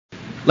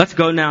Let's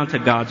go now to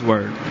God's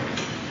Word.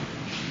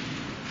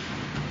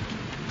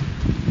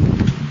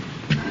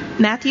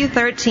 Matthew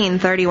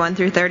 13:31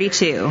 through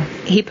 32.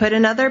 He put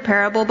another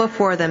parable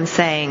before them,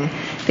 saying,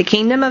 "The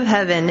kingdom of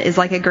heaven is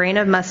like a grain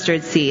of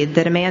mustard seed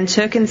that a man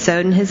took and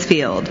sowed in his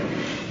field.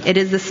 It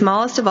is the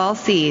smallest of all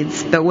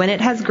seeds, but when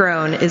it has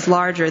grown, is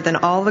larger than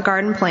all the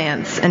garden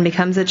plants and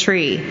becomes a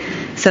tree,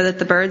 so that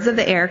the birds of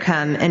the air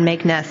come and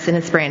make nests in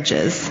its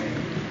branches."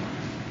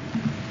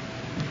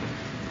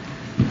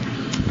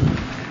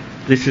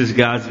 This is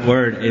God's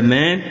Word.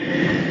 Amen.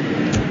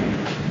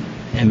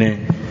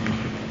 Amen.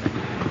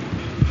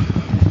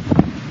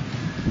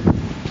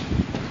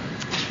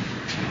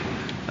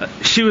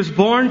 She was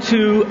born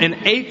to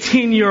an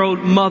 18-year-old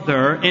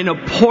mother in a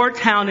poor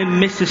town in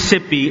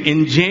Mississippi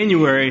in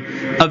January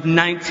of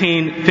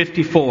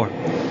 1954.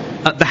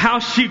 The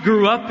house she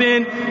grew up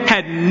in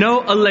had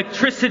no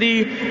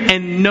electricity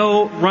and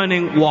no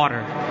running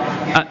water.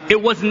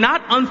 It was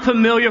not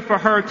unfamiliar for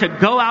her to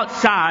go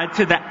outside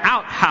to the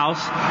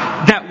outhouse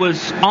that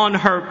was on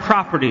her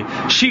property.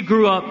 She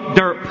grew up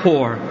dirt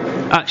poor.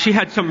 She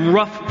had some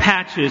rough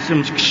patches,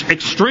 some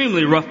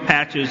extremely rough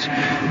patches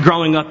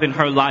growing up in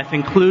her life,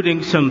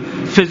 including some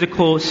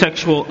physical,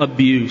 sexual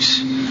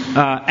abuse.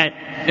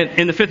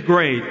 In the 5th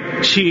grade,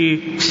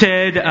 she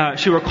said,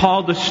 she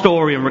recalled the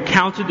story and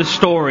recounted the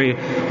story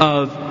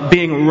of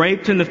being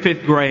raped in the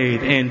 5th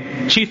grade.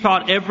 And she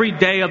thought every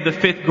day of the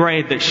 5th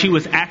grade that she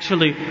was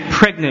actually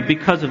pregnant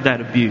because of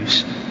that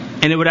abuse.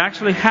 And it would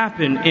actually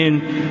happen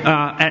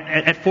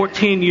at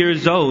 14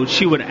 years old.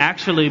 She would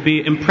actually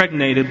be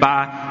impregnated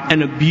by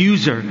an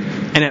abuser.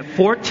 And at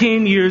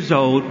 14 years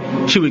old,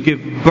 she would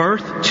give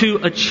birth to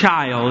a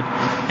child,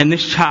 and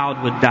this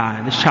child would die,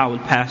 and this child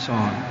would pass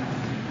on.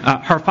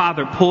 Her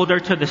father pulled her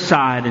to the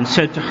side and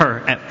said to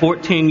her at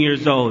 14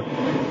 years old,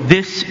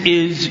 "This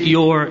is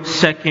your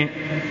second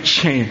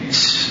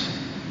chance.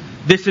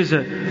 This is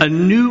a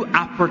new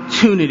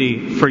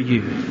opportunity for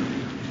you."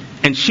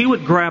 And she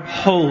would grab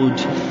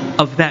hold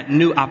of that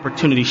new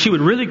opportunity. She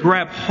would really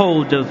grab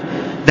hold of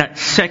that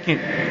second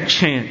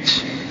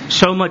chance.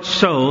 So much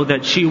so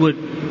that she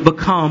would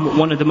become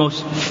one of the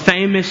most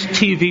famous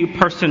TV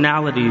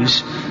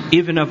personalities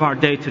even of our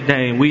day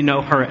today. And we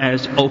know her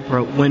as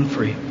Oprah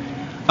Winfrey.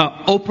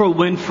 Oprah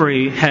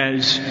Winfrey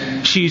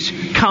she's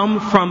come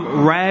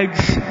from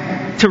rags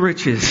to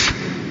riches.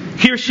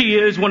 Here she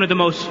is, one of the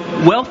most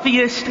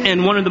wealthiest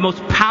and one of the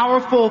most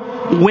powerful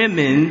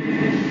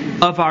women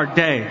of our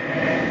day.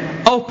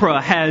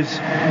 Oprah has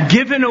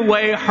given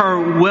away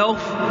her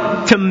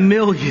wealth to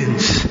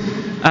millions.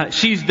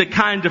 She's the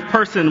kind of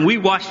person, we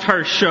watched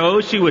her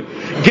show, she would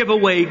give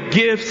away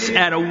gifts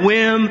at a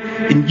whim,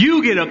 and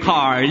you get a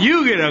car,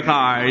 you get a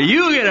car,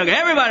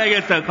 everybody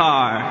gets a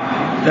car.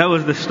 That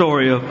was the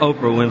story of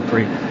Oprah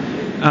Winfrey.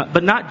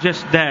 But not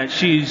just that,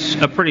 she's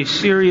a pretty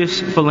serious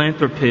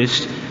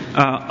philanthropist.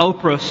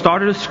 Oprah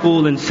started a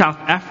school in South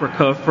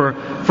Africa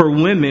for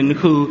women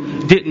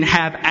who didn't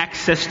have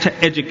access to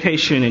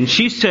education. And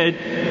she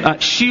said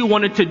she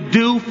wanted to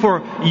do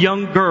for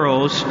young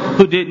girls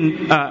who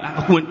didn't,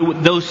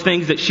 those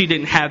things that she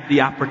didn't have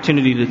the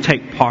opportunity to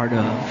take part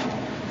of.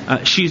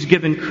 She's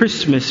given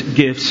Christmas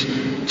gifts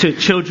to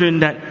children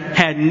that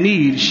had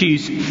needs.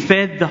 She's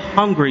fed the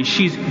hungry.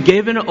 She's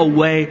given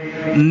away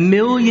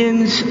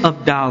millions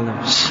of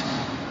dollars.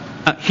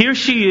 Here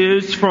she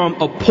is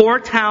from a poor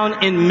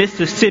town in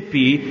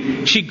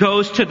Mississippi. She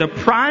goes to the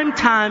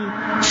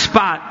primetime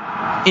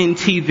spot in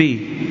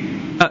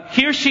TV.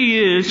 Here she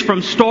is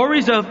from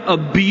stories of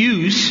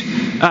abuse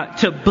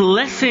to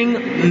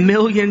blessing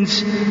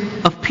millions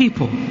of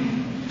people.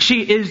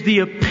 She is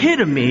the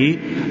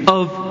epitome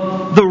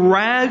of the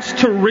rags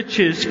to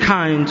riches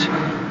kind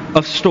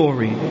of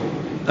story.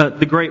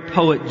 The great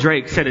poet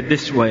Drake said it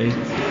this way: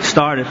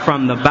 started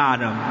from the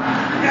bottom,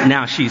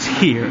 now she's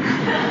here.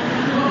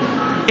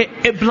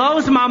 It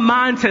blows my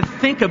mind to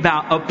think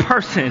about a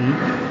person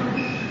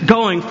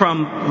going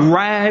from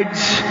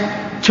rags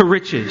to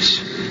riches.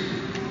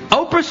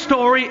 Oprah's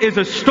story is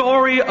a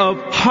story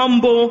of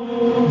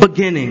humble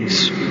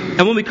beginnings.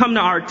 And when we come to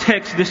our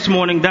text this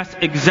morning, that's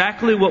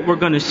exactly what we're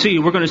going to see.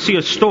 We're going to see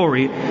a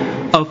story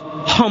of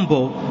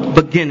humble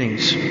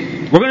beginnings.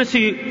 We're going to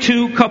see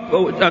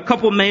a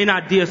couple main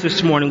ideas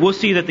this morning. We'll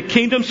see that the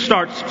kingdom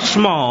starts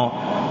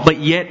small, but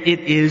yet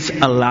it is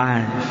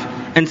alive.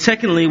 And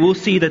secondly, we'll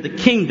see that the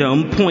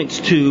kingdom points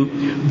to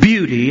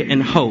beauty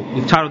and hope.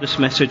 We've titled this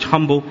message,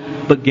 Humble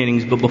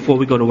Beginnings. But before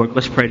we go to work,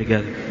 let's pray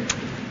together.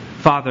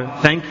 Father,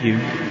 thank you.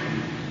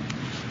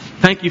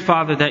 Thank you,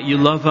 Father, that you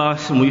love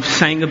us, and we've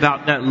sang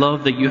about that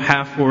love that you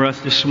have for us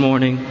this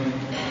morning.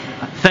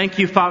 Thank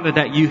you, Father,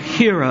 that you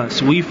hear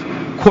us. We've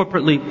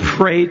corporately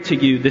prayed to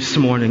you this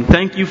morning.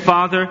 Thank you,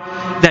 Father,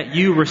 that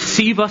you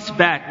receive us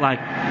back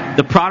like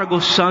the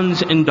prodigal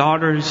sons and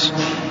daughters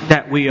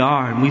that we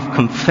are, and we've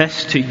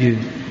confessed to you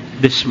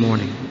this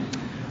morning.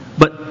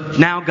 But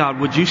now, God,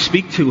 would you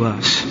speak to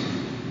us?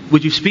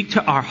 Would you speak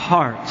to our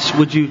hearts?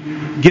 Would you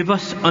give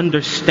us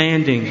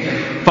understanding?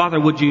 Father,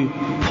 would you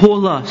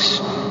pull us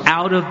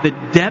out of the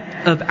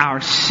depth of our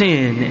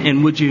sin,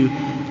 and would you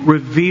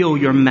reveal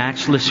your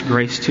matchless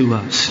grace to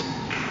us.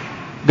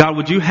 God,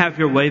 would you have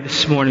your way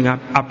this morning?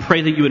 I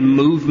pray that you would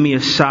move me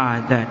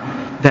aside,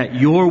 that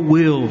your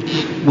will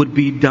would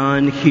be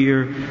done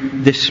here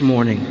this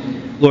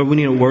morning. Lord, we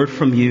need a word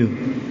from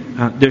you.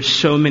 There's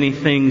so many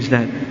things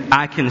that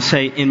I can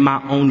say in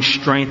my own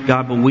strength,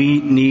 God, but we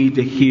need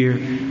to hear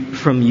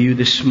from you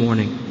this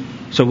morning.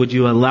 So would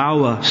you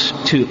allow us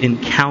to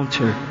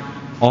encounter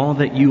all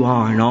that you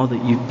are and all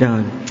that you've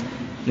done.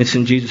 And it's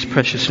in Jesus'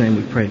 precious name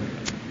we pray.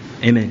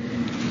 Amen.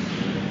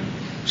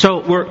 So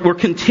we're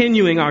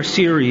continuing our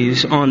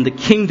series on the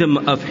kingdom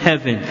of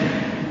heaven.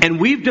 And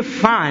we've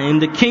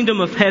defined the kingdom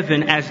of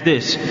heaven as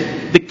this.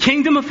 The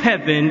kingdom of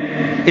heaven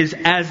is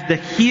as the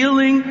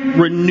healing,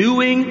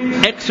 renewing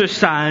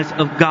exercise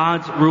of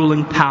God's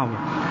ruling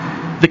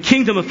power. The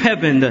kingdom of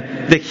heaven,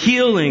 the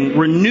healing,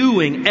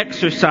 renewing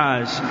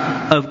exercise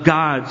of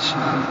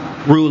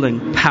God's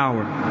ruling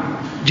power.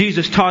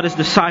 Jesus taught his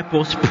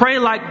disciples, pray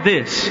like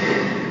this,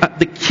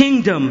 the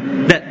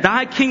kingdom, that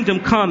thy kingdom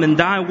come and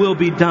thy will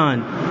be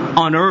done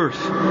on earth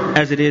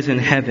as it is in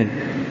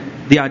heaven.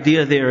 The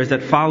idea there is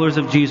that followers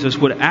of Jesus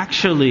would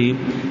actually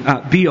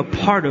be a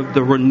part of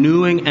the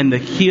renewing and the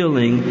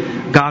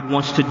healing God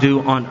wants to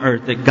do on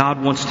earth, that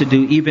God wants to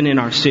do even in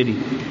our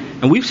city.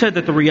 And we've said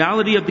that the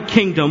reality of the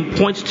kingdom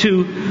points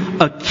to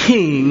a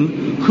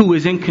king who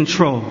is in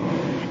control.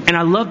 And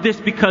I love this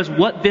because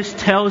what this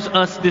tells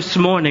us this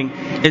morning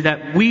is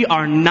that we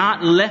are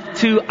not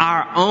left to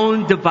our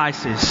own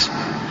devices.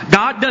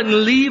 God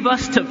doesn't leave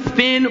us to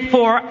fend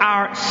for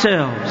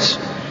ourselves.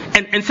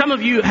 And some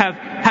of you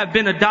have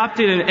been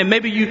adopted, and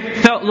maybe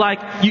you felt like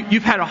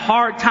you've had a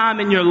hard time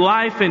in your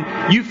life,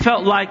 and you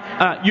felt like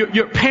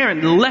your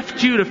parent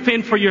left you to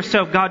fend for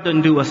yourself. God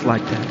doesn't do us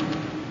like that.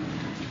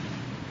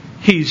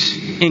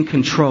 He's in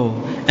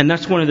control. And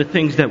that's one of the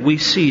things that we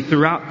see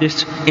throughout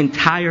this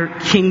entire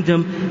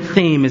kingdom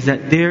theme, is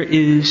that there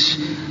is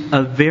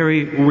a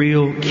very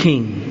real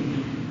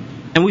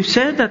king. And we've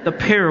said that the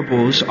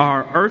parables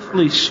are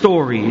earthly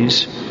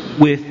stories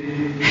with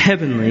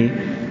heavenly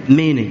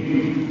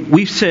meaning.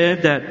 We've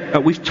said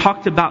that we've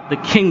talked about the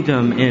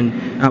kingdom,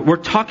 and we're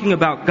talking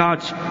about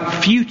God's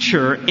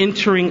future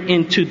entering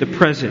into the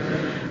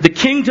present. The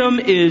kingdom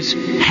is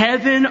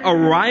heaven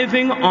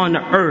arriving on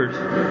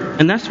earth,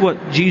 and that's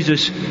what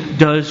Jesus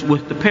does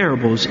with the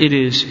parables. It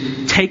is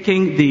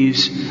taking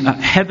these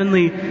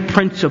heavenly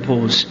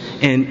principles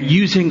and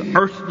using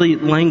earthly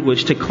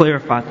language to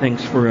clarify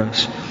things for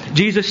us.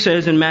 Jesus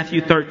says in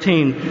Matthew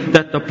 13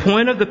 that the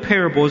point of the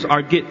parables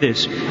are, get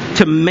this,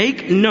 to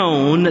make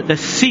known the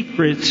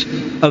secrets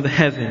of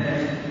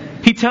heaven.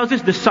 He tells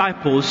his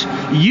disciples,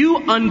 you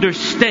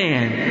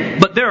understand,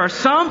 but there are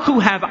some who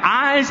have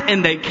eyes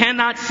and they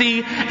cannot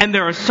see, and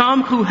there are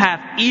some who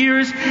have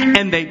ears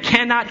and they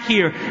cannot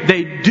hear.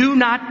 They do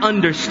not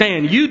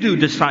understand. You do,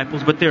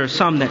 disciples, but there are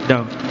some that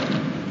don't.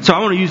 So I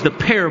want to use the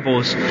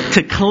parables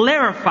to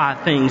clarify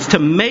things, to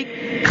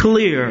make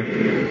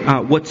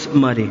clear what's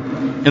muddy.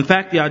 In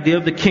fact, the idea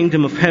of the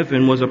kingdom of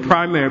heaven was a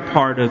primary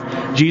part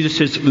of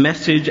Jesus'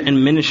 message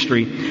and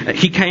ministry.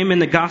 He came in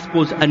the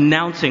Gospels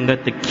announcing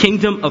that the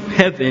kingdom of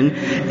heaven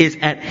is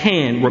at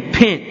hand.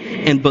 Repent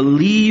and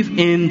believe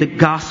in the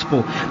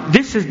gospel.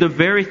 This is the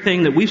very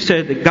thing that we've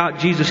said that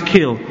Jesus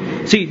killed.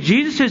 See,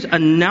 Jesus'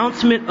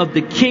 announcement of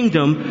the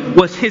kingdom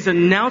was his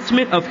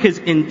announcement of his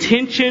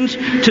intentions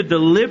to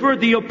deliver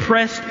the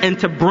oppressed and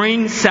to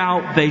bring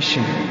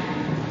salvation.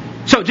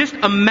 So just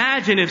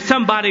imagine if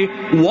somebody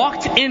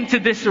walked into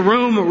this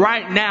room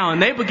right now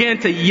and they began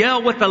to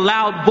yell with a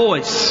loud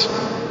voice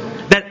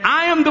that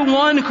I am the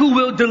one who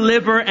will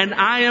deliver and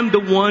I am the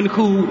one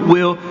who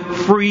will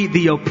free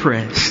the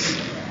oppressed.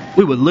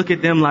 We would look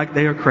at them like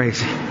they are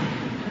crazy.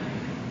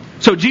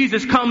 So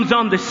Jesus comes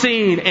on the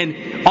scene,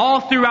 and all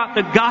throughout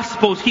the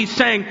Gospels he's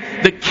saying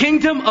the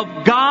kingdom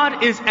of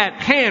God is at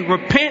hand.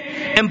 Repent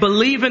and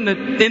believe in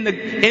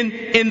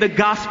the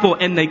gospel.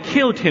 And they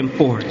killed him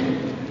for it,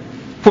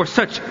 for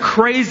such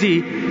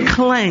crazy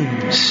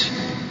claims.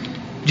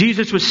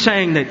 Jesus was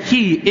saying that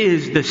he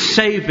is the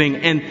saving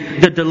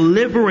and the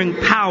delivering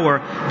power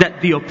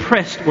that the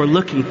oppressed were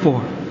looking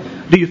for.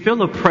 Do you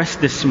feel oppressed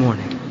this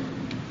morning?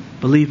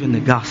 Believe in the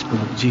gospel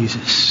of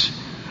Jesus.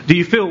 Do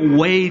you feel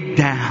weighed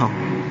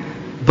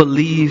down?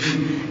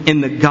 Believe in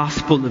the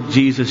gospel of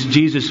Jesus.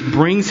 Jesus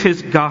brings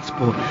his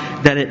gospel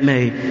that it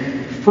may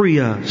free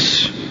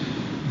us.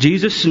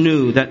 Jesus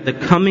knew that the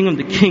coming of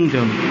the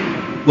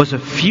kingdom was a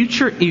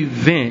future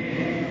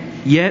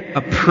event, yet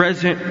a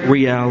present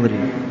reality.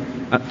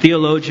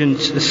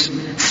 Theologians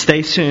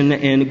Stason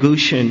and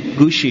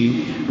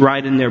Gushi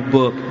write in their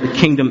book, The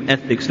Kingdom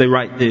Ethics, they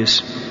write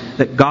this,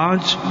 that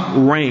God's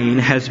reign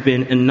has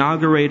been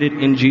inaugurated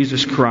in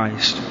Jesus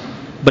Christ,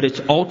 but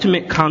its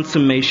ultimate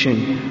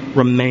consummation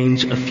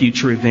remains a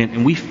future event.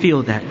 And we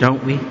feel that,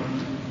 don't we?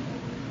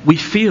 We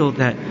feel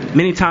that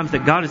many times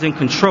that God is in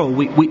control.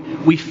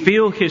 We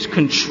feel his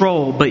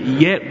control, but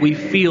yet we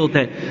feel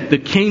that the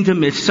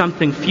kingdom is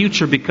something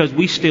future because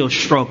we still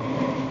struggle.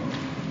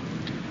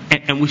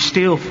 And we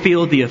still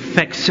feel the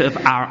effects of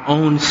our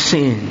own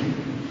sin.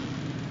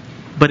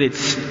 But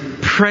it's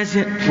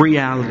present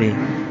reality,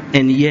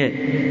 and yet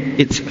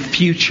its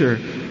future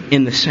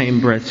in the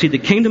same breath. See, the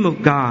kingdom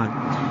of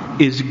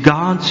God is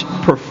God's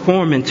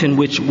performance in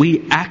which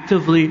we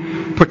actively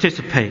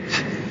participate.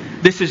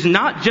 This is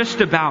not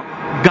just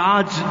about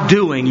God's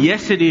doing.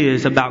 Yes, it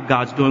is about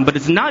God's doing, but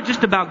it's not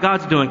just about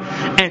God's doing.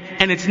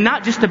 And it's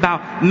not just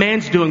about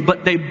man's doing,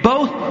 but they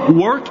both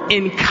work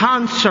in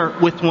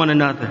concert with one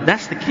another.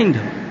 That's the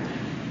kingdom.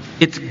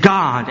 It's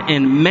God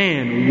and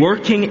man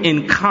working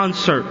in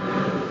concert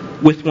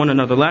with one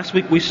another. Last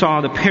week we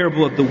saw the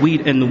parable of the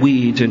wheat and the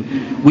weeds,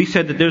 and we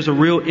said that there's a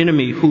real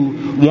enemy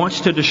who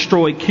wants to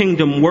destroy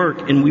kingdom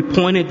work, and we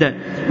pointed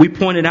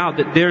out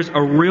that there's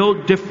a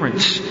real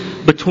difference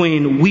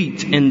between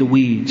wheat and the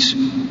weeds.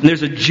 And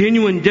there's a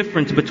genuine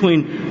difference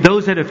between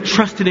those that have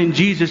trusted in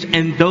Jesus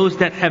and those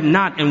that have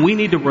not, and we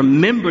need to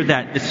remember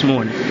that this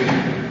morning.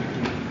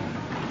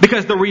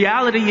 Because the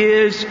reality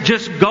is,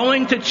 just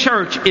going to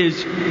church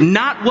is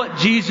not what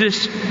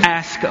Jesus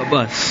asked of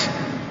us.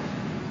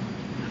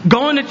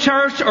 Going to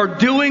church or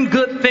doing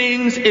good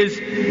things is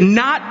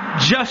not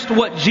just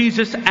what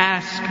Jesus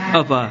asked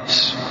of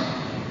us.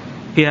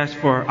 He asked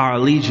for our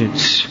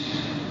allegiance.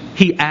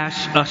 He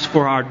asks us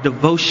for our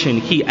devotion.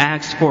 He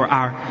asks for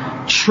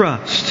our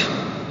trust.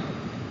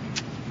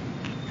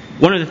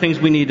 One of the things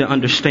we need to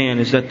understand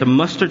is that the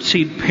mustard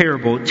seed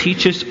parable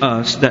teaches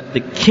us that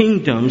the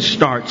kingdom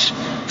starts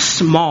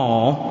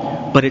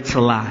small, but it's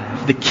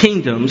alive. The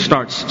kingdom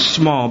starts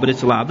small, but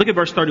it's alive. Look at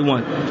verse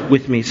 31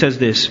 with me. It says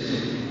this.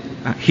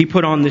 He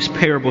put on this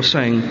parable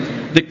saying,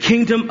 the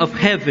kingdom of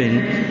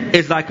heaven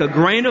is like a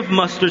grain of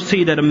mustard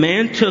seed that a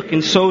man took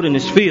and sowed in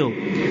his field.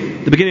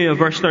 The beginning of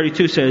verse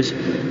 32 says,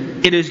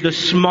 it is the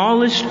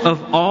smallest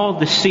of all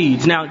the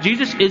seeds. Now,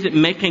 Jesus isn't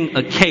making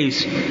a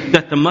case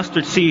that the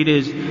mustard seed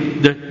is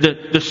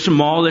the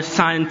smallest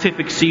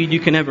scientific seed you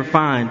can ever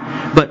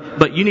find.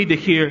 But you need to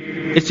hear,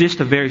 it's just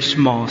a very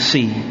small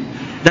seed.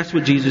 That's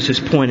what Jesus is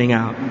pointing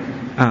out.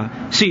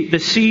 See, the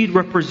seed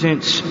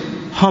represents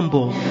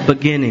humble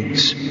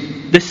beginnings.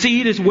 The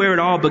seed is where it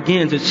all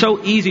begins. It's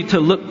so easy to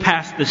look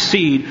past the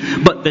seed,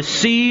 but the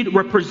seed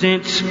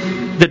represents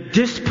the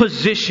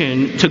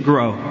disposition to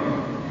grow.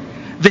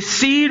 The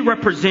seed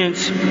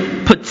represents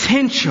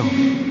potential,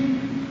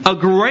 a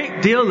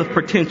great deal of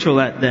potential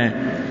at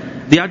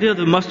that. The idea of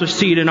the mustard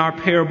seed in our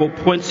parable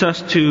points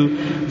us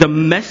to the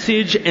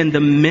message and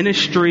the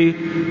ministry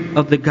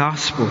of the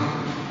gospel.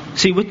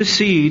 See, with the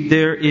seed,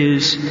 there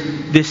is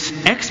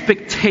this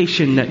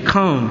expectation that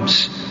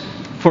comes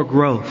for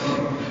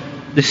growth.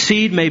 The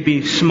seed may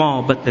be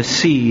small, but the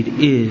seed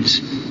is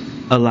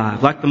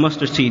alive. Like the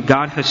mustard seed,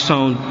 God has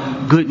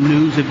sown good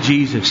news of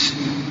Jesus.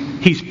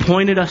 He's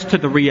pointed us to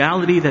the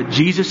reality that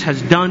Jesus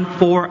has done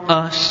for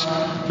us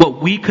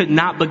what we could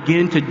not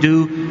begin to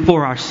do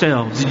for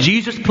ourselves.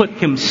 Jesus put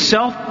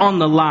himself on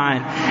the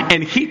line,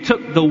 and he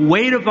took the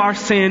weight of our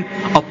sin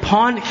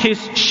upon his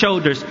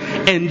shoulders.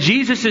 And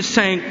Jesus is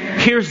saying,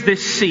 here's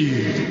this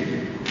seed.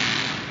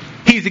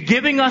 He's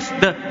giving us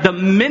the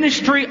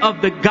ministry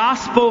of the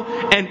gospel,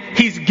 and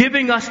he's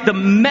giving us the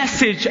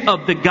message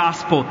of the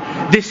gospel.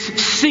 This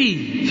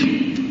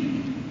seed.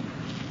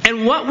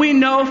 And what we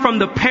know from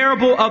the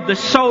parable of the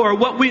sower,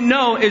 what we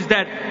know is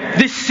that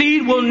this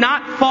seed will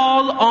not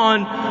fall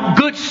on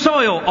good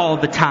soil all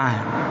the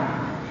time.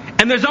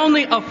 And there's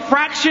only a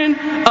fraction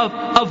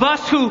of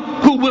us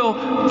who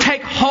will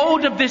take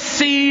hold of this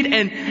seed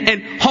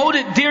and hold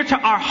it dear to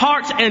our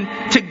hearts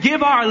and to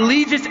give our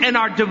allegiance and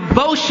our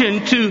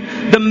devotion to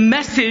the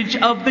message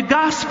of the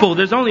gospel.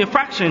 There's only a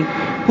fraction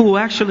who will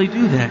actually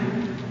do that.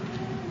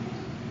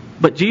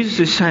 But Jesus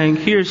is saying,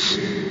 here's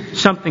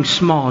something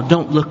small.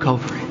 Don't look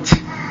over it.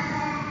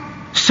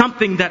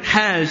 Something that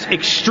has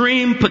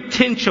extreme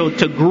potential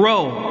to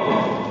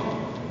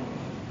grow.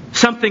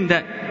 Something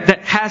that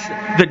has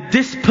the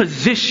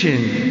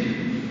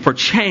disposition for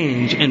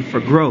change and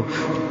for growth.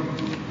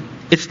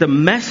 It's the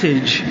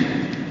message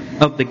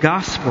of the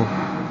gospel.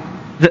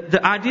 The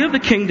idea of the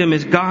kingdom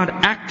is God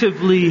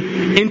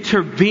actively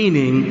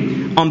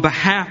intervening on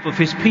behalf of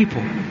his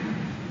people.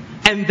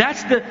 And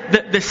that's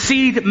the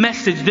seed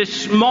message,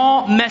 this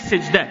small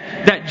message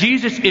that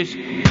Jesus is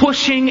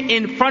pushing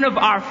in front of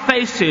our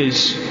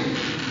faces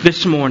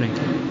this morning.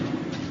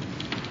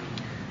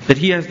 That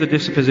he has the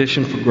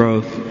disposition for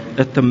growth.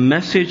 That the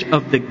message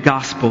of the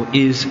gospel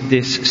is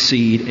this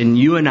seed. And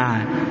you and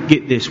I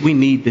get this. We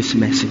need this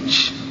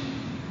message.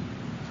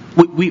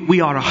 We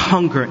ought to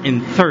hunger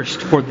and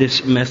thirst for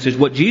this message.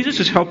 What Jesus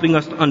is helping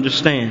us to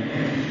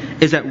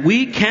understand is that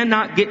we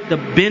cannot get the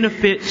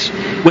benefits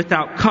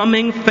without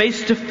coming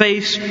face to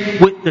face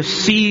with the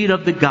seed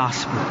of the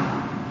gospel.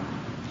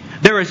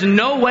 There is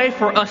no way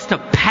for us to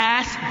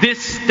pass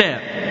this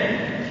step.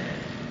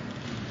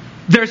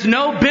 There's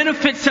no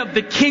benefits of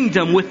the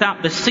kingdom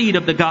without the seed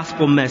of the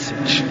gospel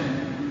message.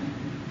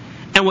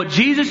 And what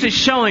Jesus is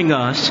showing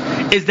us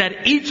is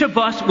that each of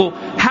us will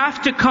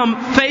have to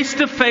come face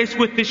to face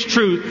with this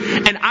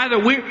truth, and either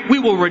we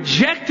will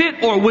reject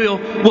it or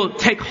we'll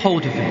take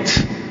hold of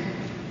it.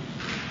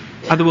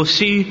 Either we'll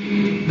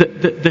see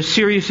the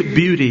serious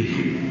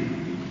beauty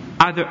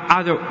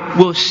either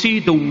will see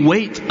the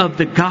weight of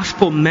the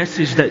gospel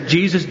message that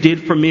Jesus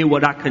did for me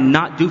what I could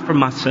not do for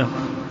myself.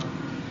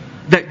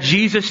 That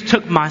Jesus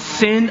took my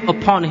sin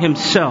upon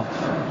himself.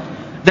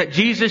 That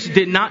Jesus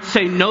did not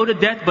say no to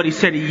death, but he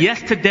said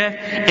yes to death,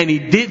 and he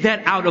did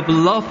that out of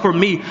love for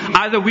me.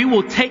 Either we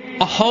will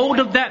take a hold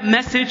of that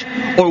message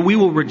or we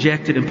will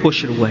reject it and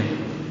push it away.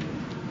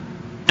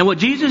 And what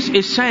Jesus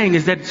is saying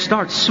is that it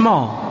starts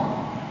small,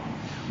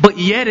 but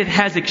yet it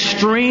has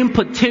extreme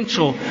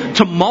potential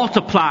to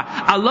multiply.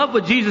 I love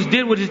what Jesus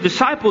did with his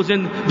disciples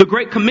in the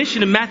Great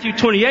Commission in Matthew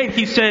 28.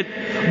 He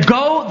said,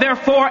 "Go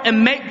therefore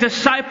and make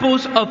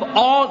disciples of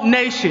all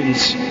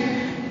nations."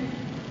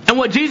 And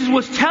what Jesus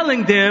was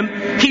telling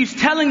them, he's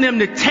telling them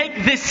to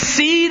take this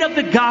seed of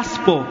the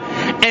gospel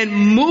and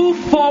move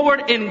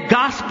forward in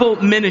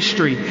gospel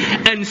ministry.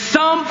 And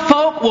some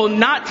folk will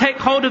not take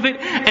hold of it,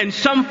 and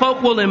some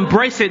folk will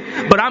embrace it,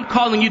 but I'm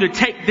calling you to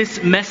take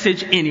this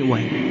message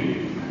anyway.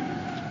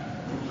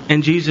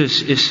 And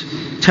Jesus is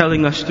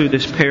telling us through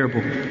this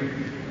parable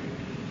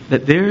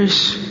that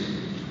there's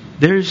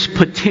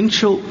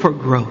potential for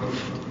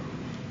growth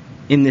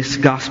in this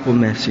gospel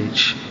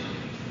message.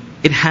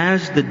 It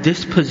has the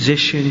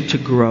disposition to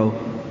grow.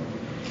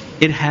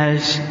 It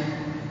has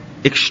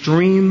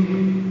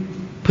extreme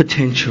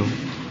potential.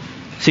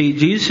 See,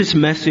 Jesus'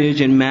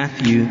 message in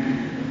Matthew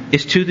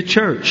is to the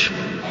church.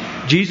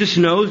 Jesus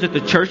knows that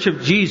the church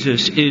of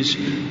Jesus is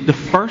the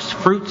first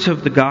fruits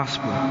of the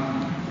gospel.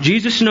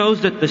 Jesus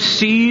knows that the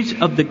seeds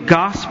of the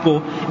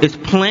gospel is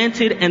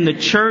planted and the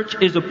church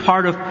is a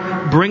part of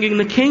bringing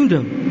the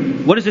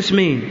kingdom. What does this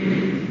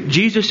mean?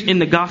 Jesus in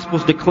the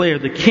Gospels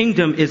declared the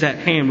kingdom is at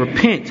hand.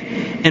 Repent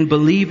and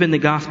believe in the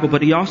gospel.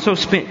 But he also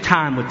spent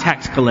time with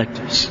tax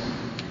collectors.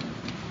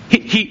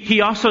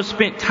 He also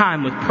spent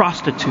time with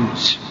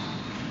prostitutes.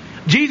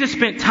 Jesus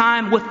spent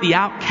time with the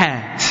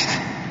outcast.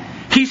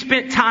 He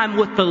spent time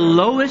with the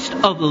lowest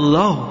of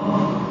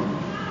low.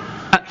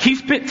 He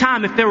spent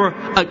time, if there were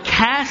a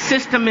caste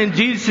system in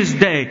Jesus'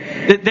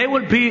 day, that they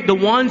would be the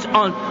ones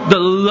on the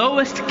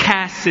lowest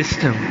caste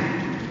system.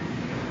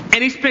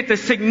 And he spent a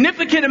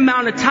significant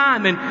amount of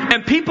time,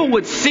 and people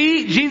would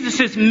see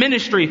Jesus'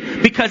 ministry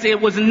because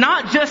it was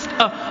not just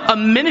a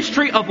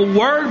ministry of a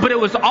word, but it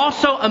was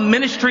also a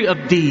ministry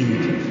of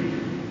deed.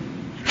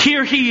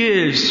 Here he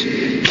is,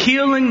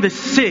 healing the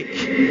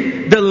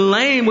sick. The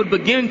lame would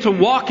begin to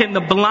walk and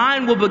the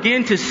blind will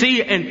begin to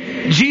see.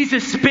 And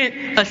Jesus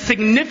spent a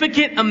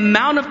significant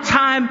amount of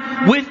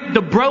time with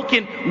the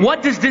broken.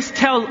 What does this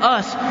tell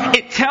us?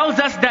 It tells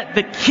us that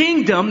the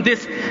kingdom,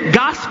 this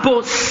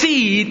gospel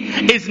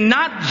seed, is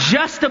not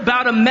just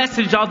about a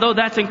message, although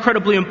that's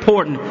incredibly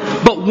important.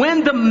 But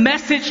when the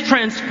message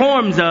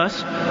transforms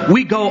us,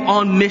 we go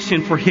on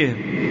mission for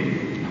him.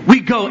 We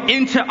go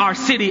into our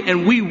city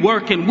and we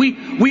work, and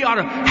we ought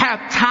to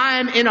have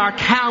time in our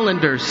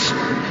calendars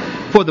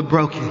for the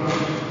broken.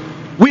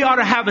 We ought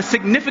to have a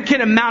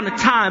significant amount of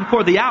time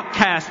for the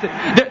outcast.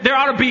 There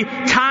ought to be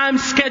time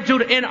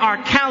scheduled in our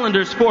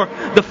calendars for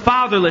the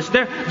fatherless.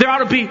 There ought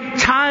to be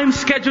time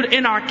scheduled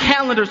in our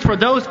calendars for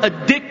those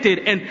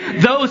addicted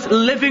and those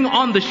living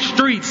on the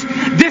streets.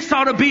 This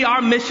ought to be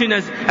our mission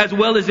as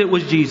well as it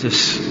was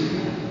Jesus.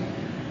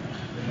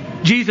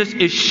 Jesus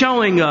is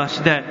showing us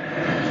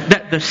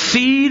that the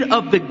seed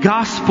of the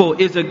gospel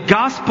is a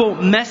gospel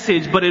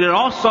message, but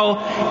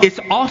it's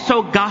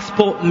also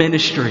gospel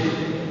ministry.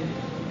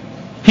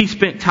 He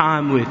spent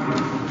time with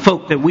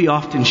folk that we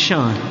often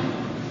shun.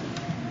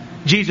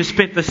 Jesus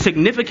spent a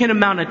significant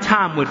amount of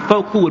time with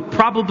folk who would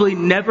probably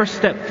never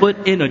step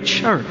foot in a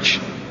church.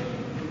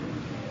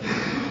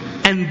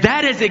 And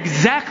that is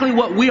exactly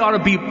what we ought to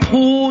be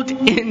pulled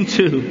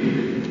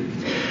into.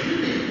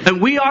 And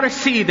we ought to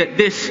see that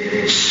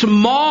this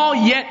small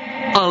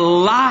yet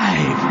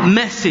alive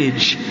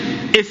message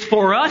is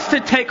for us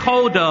to take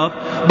hold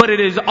of, but it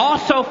is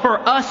also for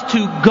us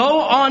to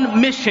go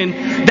on mission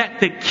that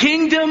the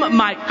kingdom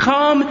might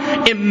come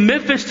in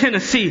Memphis,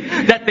 Tennessee,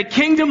 that the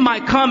kingdom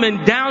might come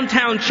in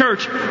downtown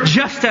church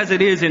just as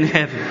it is in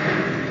heaven.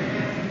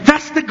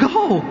 That's the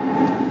goal.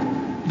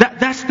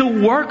 That's the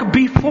work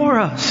before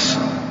us.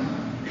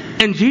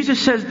 And Jesus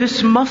says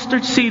this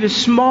mustard seed is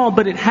small,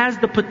 but it has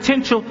the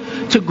potential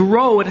to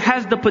grow. It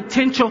has the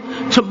potential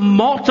to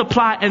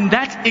multiply. And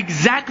that's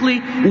exactly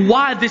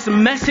why this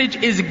message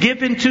is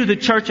given to the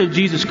Church of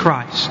Jesus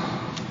Christ.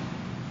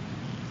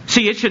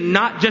 See, it should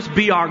not just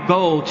be our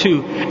goal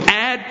to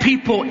add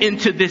people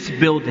into this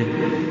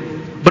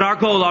building, but our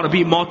goal ought to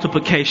be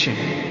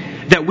multiplication.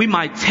 That we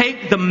might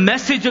take the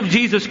message of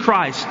Jesus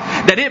Christ,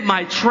 that it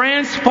might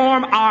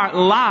transform our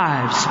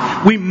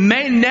lives. We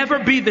may never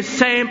be the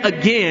same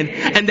again,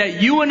 and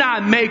that you and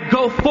I may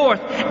go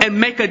forth and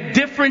make a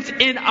difference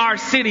in our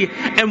city.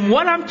 And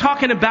what I'm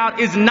talking about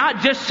is not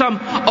just some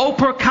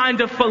Oprah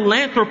kind of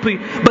philanthropy,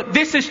 but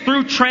this is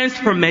through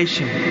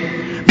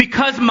transformation.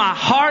 Because my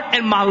heart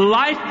and my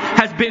life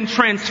has been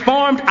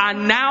transformed, I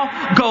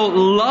now go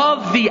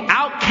love the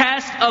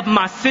outcast of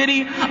my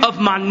city, of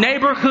my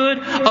neighborhood,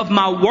 of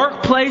my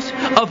workplace,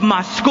 of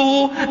my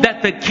school,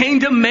 that the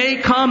kingdom may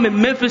come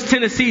in Memphis,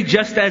 Tennessee,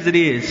 just as it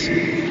is.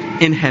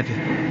 in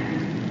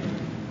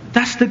heaven.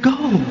 That's the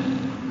goal.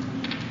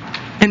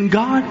 And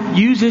God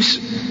uses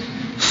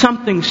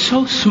something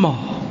so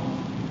small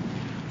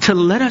to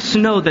let us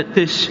know that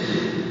this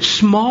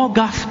small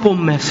gospel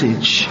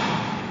message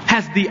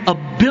has the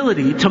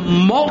ability to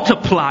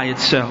multiply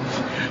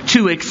itself,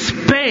 to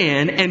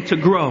expand, and to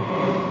grow.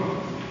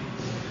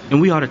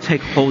 And we ought to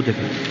take hold of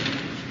it.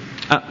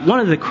 One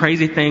of the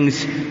crazy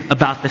things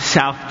about the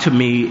South to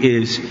me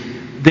is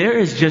there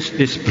is just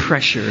this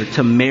pressure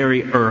to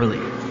marry early.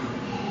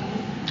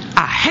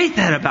 I hate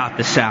that about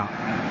the South.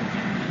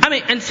 I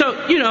mean, and so,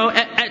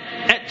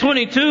 at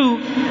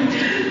 22,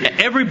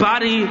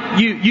 everybody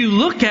you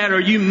look at or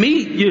you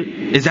meet,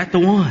 is that the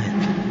one?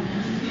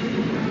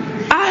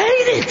 I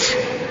hate it.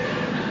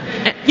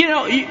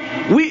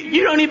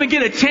 You don't even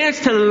get a chance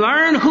to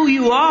learn who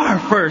you are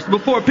first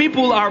before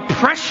people are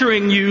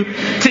pressuring you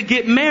to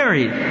get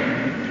married.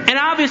 And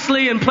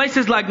obviously in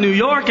places like New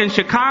York and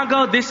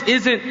Chicago, this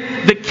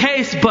isn't the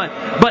case,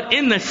 but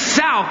in the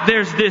South,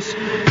 there's this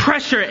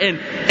pressure, and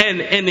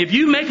if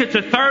you make it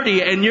to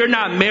 30 and you're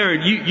not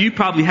married, you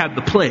probably have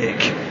the plague.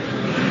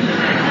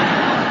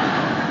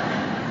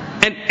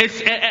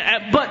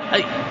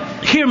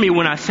 But hear me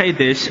when I say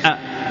this.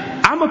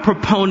 I'm a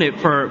proponent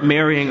for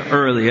marrying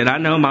early, and I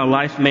know my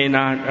life may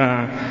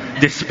not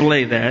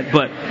display that,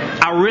 but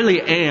I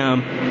really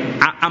am.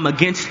 I'm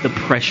against the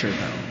pressure,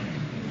 though.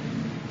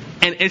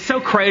 And it's so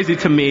crazy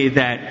to me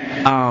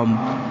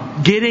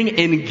that getting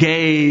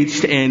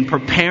engaged and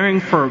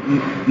preparing for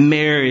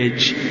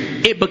marriage,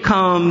 it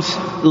becomes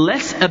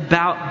less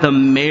about the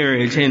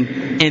marriage, and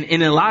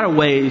in a lot of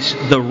ways,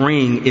 the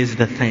ring is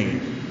the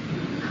thing.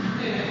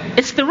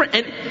 It's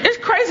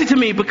crazy to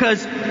me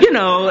because, in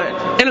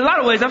a lot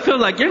of ways, I feel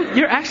like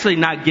you're actually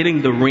not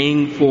getting the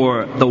ring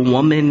for the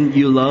woman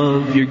you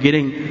love. You're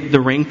getting the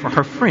ring for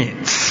her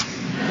friends.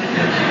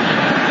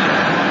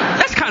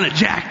 That's kind of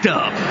jacked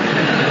up.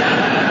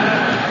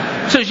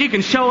 So she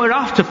can show it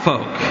off to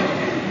folk.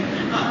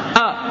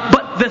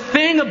 But the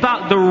thing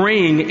about the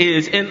ring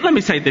is, and let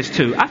me say this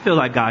too, I feel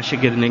like God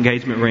should get an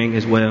engagement ring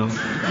as well.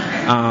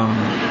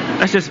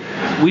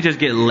 We just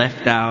get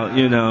left out,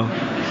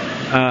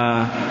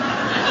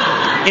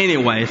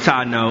 Anyway,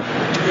 side note.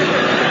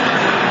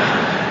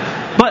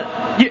 But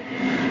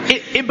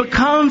it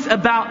becomes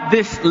about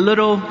this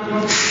little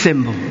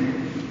symbol,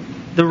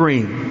 the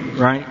ring,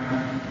 right?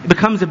 It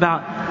becomes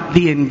about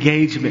the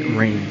engagement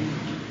ring.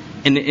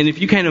 And if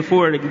you can't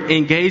afford an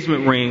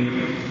engagement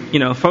ring,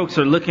 folks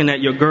are looking at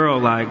your girl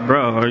like,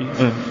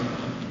 bro,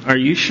 are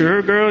you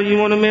sure, girl, you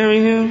want to marry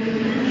him?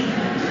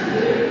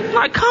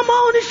 Like, come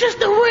on, it's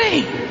just a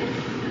ring.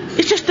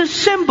 It's just a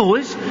symbol.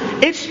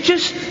 It's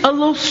just a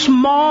little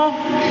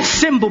small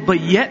symbol, but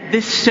yet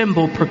this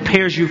symbol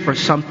prepares you for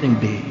something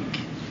big.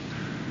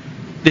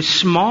 This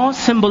small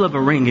symbol of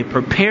a ring, it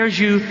prepares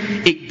you,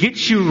 it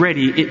gets you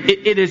ready.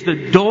 It is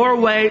the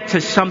doorway to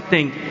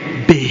something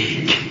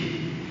big.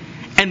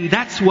 And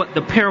that's what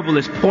the parable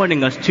is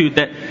pointing us to,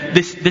 that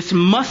this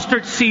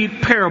mustard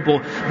seed parable,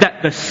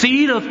 that the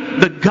seed of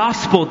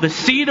the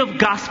seed of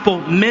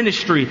gospel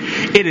ministry,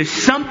 it is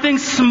something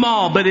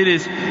small, but it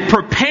is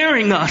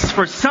preparing us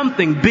for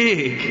something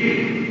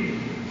big.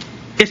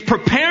 It's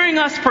preparing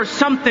us for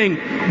something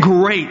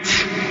great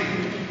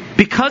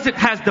because it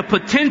has the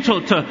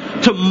potential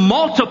to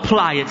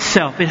multiply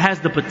itself. It has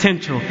the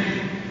potential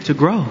to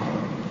grow.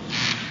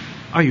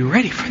 Are you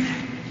ready for that?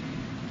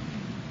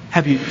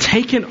 Have you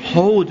taken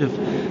hold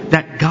of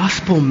that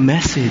gospel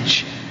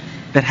message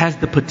that has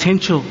the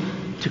potential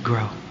to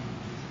grow?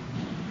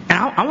 And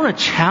I want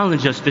to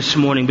challenge us this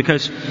morning,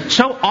 because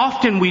so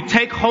often we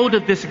take hold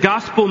of this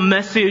gospel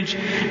message,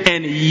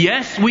 and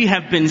yes, we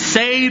have been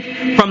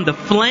saved from the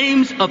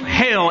flames of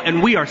hell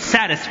and we are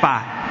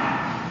satisfied.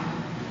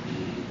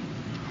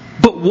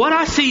 But what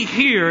I see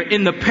here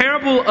in the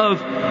parable of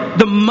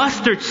the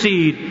mustard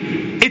seed,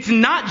 it's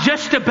not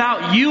just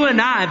about you and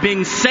I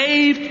being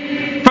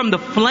saved from the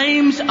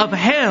flames of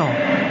hell.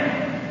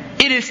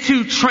 It is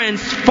to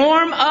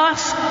transform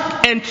us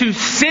and to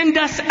send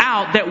us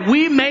out that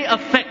we may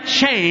affect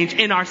change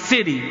in our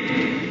city.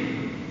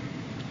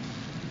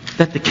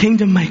 That the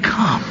kingdom may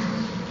come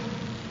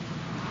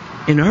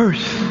in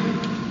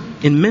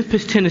earth, in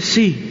Memphis,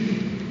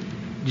 Tennessee,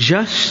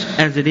 just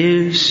as it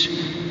is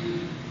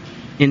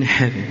in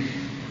heaven.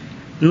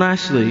 And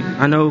lastly,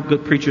 I know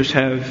good preachers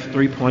have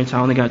 3 points.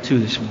 I only got 2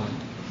 this morning.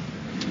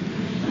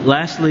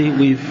 Lastly,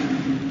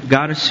 we've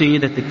got to see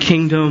that the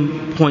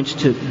kingdom points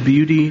to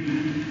beauty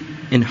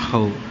and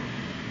hope.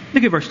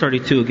 Look at verse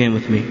 32 again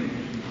with me.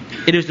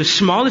 It is the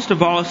smallest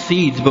of all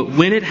seeds, but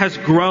when it has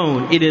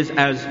grown, it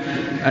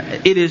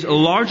is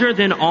larger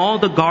than all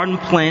the garden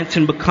plants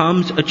and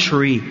becomes a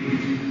tree,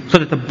 so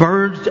that the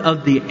birds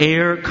of the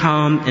air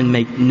come and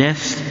make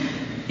nests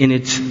in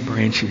its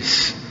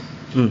branches.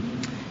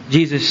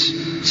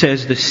 Jesus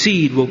says the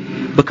seed will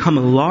become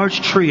a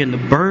large tree, and the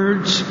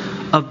birds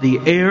of the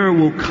air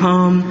will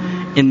come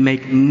and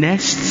make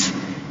nests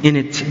in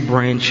its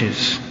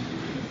branches.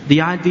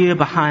 The idea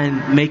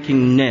behind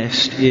making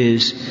nests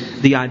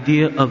is the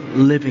idea of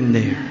living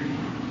there.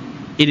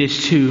 It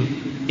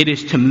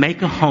is to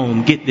make a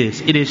home. Get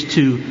this. It is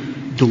to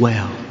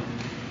dwell.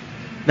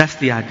 That's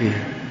the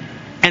idea.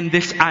 And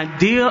this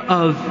idea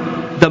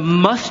of the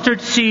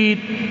mustard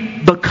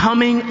seed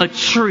becoming a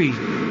tree,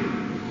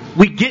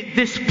 we get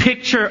this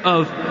picture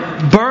of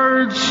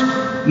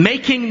birds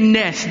making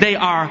nests. They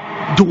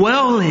are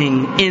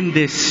dwelling in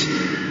this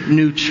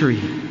new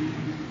tree.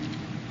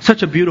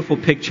 Such a beautiful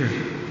picture.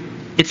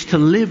 It's to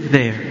live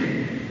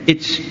there.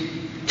 It's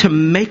to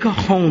make a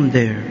home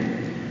there.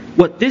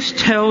 What this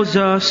tells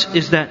us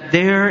is that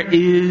there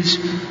is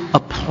a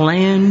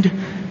planned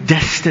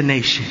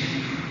destination.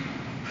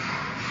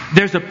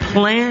 There's a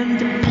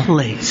planned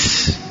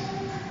place.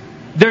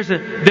 There's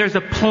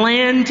a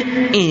planned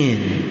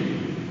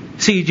end.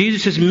 See,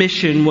 Jesus'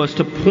 mission was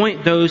to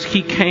point those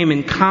he came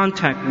in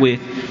contact with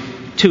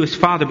to his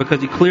Father,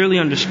 because he clearly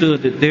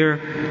understood that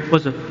there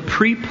was a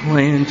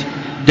pre-planned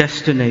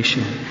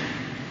destination.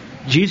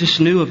 Jesus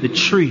knew of the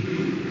tree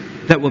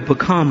that would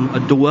become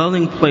a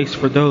dwelling place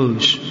for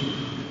those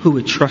who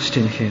would trust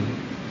in him.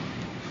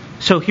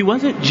 So he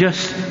wasn't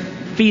just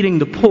feeding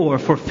the poor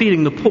for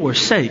feeding the poor's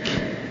sake.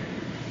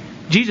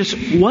 Jesus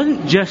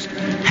wasn't just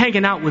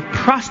hanging out with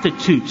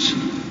prostitutes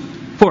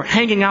for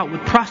hanging out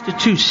with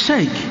prostitutes'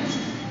 sake.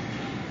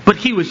 But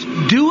he was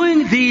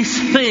doing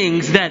these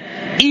things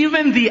that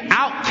even the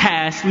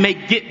outcast may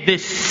get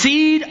this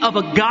seed of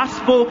a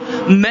gospel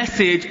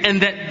message,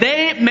 and that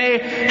they may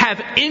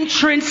have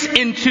entrance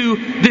into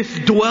this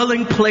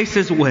dwelling place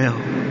as well.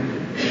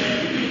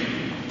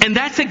 And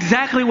that's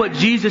exactly what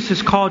Jesus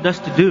has called us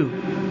to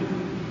do.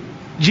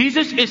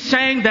 Jesus is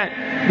saying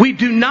that we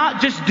do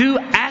not just do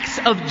acts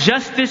of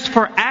justice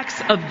for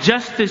acts of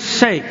justice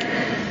sake.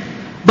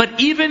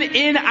 But even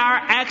in our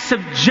acts of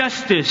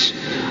justice,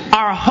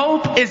 our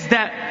hope is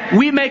that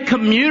we may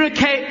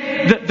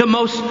communicate the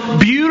most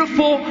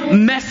beautiful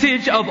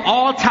message of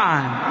all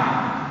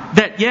time.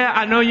 That, yeah,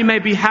 I know you may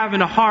be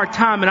having a hard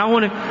time, and I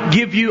want to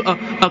give you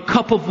a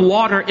cup of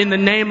water in the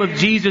name of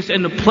Jesus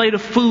and a plate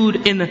of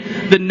food in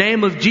the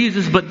name of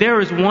Jesus, but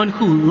there is one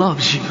who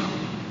loves you.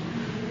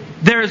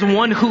 There is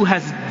one who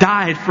has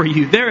died for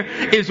you. There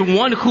is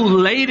one who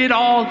laid it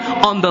all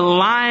on the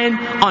line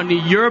on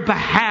your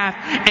behalf.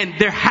 And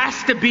there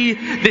has to be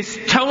this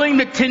towing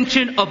the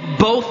tension of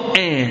both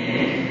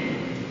and.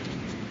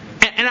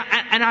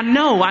 And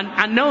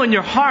I know in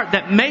your heart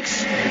that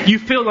makes you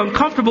feel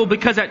uncomfortable,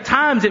 because at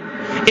times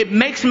it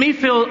makes me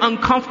feel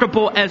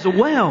uncomfortable as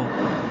well.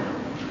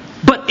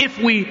 But if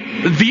we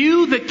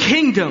view the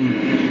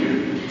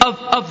kingdom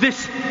of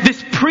this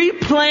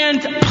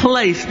pre-planned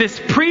place, this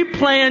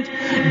pre-planned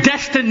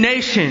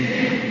destination,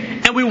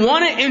 and we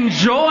want to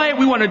enjoy,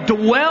 we want to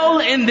dwell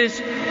in this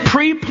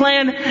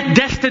pre-planned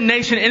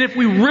destination, and if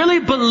we really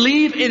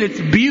believe in its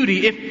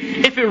beauty,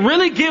 if it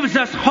really gives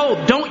us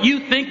hope, don't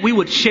you think we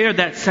would share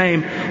that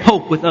same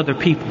hope with other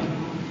people?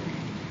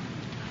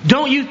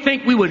 Don't you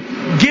think we would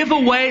give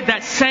away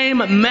that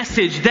same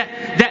message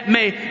that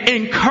may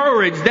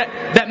encourage,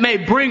 that may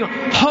bring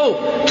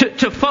hope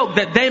to folk,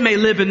 that they may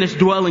live in this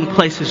dwelling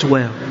place as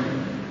well?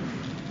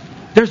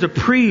 There's a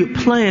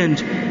pre-planned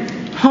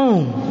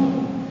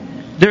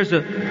home. There's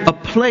a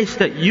place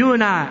that you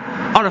and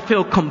I ought to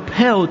feel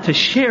compelled to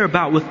share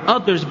about with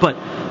others, but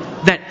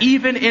that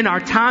even in our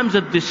times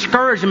of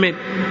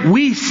discouragement,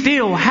 we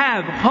still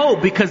have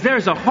hope, because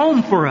there's a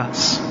home for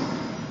us.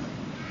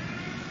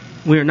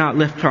 We are not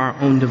left to our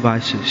own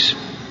devices.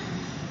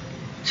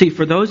 See,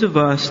 for those of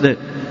us that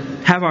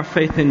have our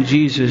faith in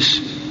Jesus,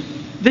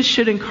 this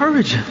should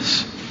encourage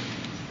us.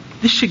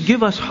 This should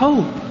give us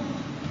hope.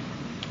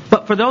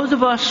 But for those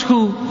of us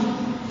who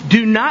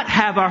do not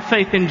have our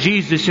faith in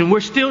Jesus and we're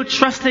still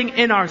trusting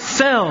in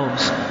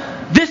ourselves,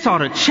 this ought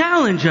to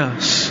challenge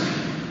us.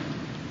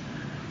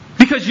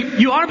 Because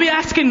you ought to be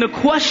asking the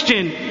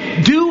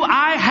question, do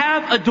I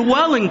have a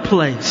dwelling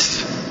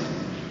place?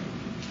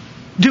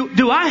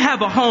 Do I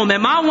have a home?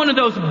 Am I one of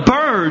those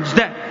birds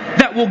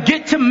that will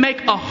get to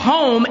make a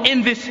home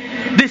in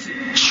this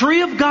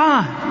tree of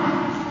God?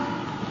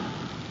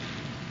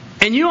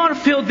 And you ought to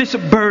feel this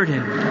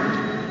burden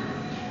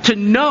to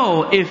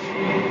know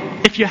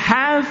if you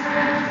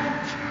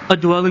have a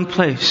dwelling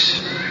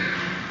place,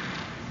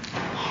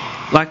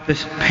 like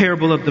this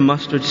parable of the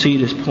mustard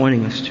seed is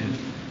pointing us to.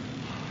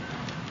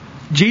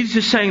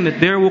 Jesus is saying that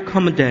there will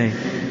come a day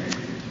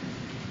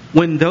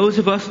when those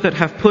of us that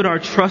have put our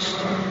trust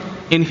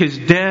in His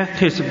death,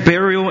 His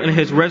burial, and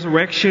His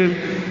resurrection,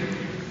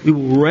 we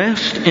will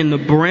rest in the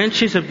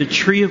branches of the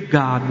tree of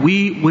God.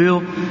 We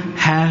will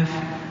have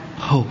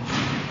hope.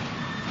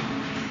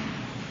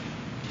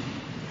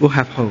 We'll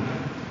have hope.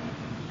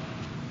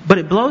 But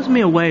it blows me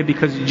away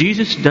because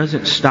Jesus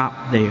doesn't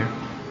stop there.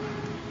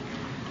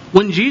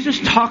 When Jesus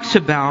talks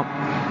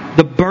about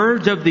the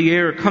birds of the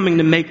air coming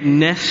to make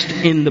nest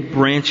in the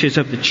branches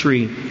of the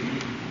tree,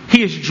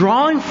 He is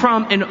drawing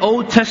from an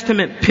Old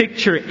Testament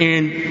picture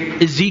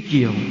in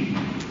Ezekiel.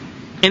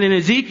 And in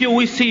Ezekiel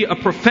we see a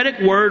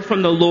prophetic word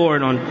from the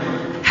Lord on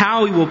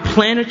how He will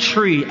plant a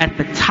tree at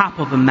the top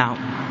of a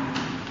mountain.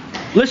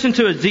 Listen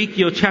to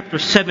Ezekiel chapter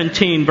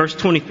 17 verse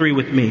 23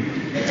 with me.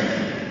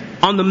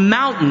 On the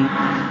mountain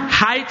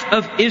height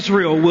of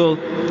Israel will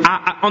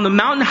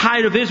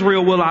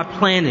I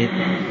plant it,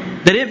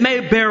 that it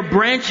may bear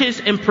branches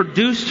and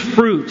produce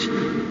fruit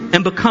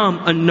and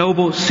become a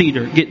noble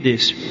cedar. Get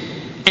this.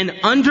 And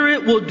under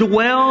it will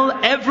dwell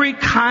every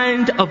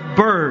kind of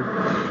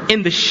bird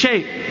in the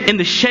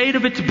shade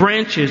of its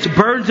branches.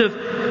 Birds of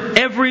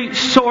every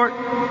sort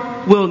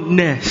will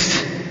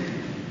nest.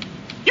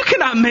 You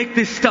cannot make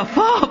this stuff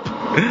up.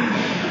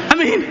 I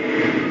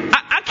mean,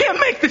 I can't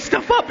make this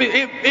stuff up.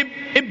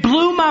 It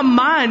blew my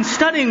mind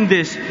studying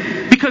this,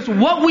 because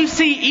what we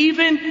see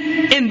even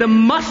in the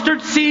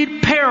mustard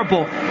seed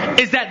parable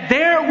is that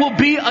there will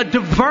be a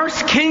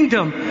diverse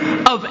kingdom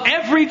of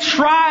every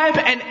tribe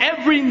and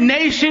every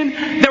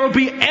nation. There will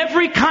be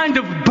every kind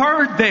of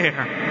bird there.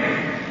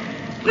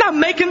 I'm not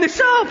making this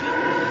up.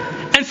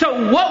 And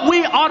so what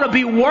we ought to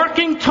be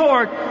working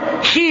toward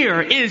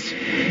here is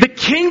the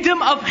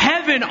kingdom of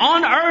heaven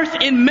on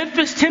earth in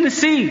Memphis,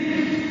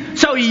 Tennessee.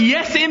 So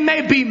yes, it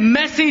may be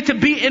messy to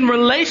be in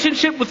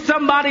relationship with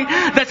somebody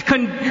that's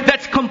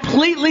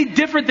completely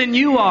different than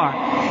you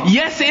are.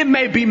 Yes, it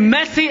may be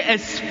messy,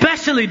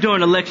 especially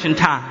during election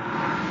time.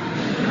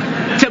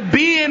 To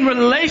be in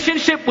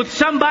relationship with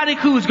somebody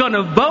who's going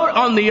to vote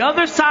on the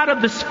other side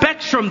of the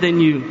spectrum than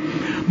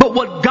you. But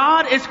what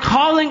God is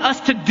calling us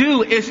to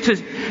do is to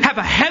have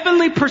a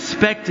heavenly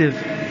perspective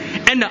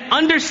and to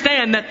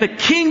understand that the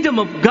kingdom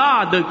of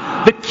God,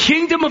 the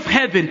kingdom of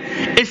heaven,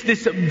 is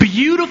this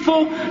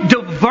beautiful,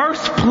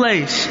 diverse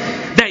place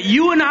that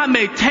you and I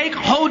may take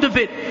hold of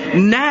it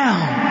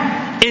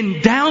now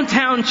in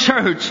downtown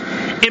church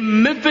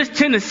in Memphis,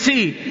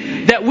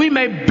 Tennessee, that we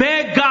may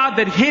beg God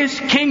that His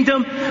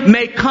kingdom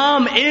may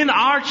come in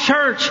our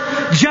church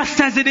just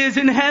as it is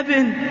in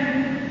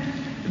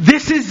heaven.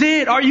 This is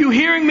it. Are you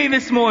hearing me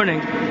this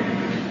morning?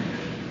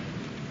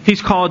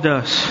 He's called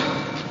us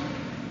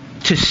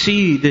to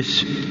see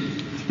this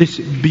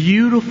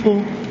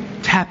beautiful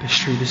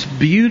tapestry, this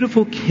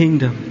beautiful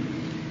kingdom,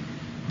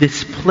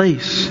 this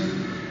place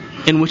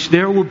in which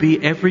there will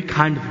be every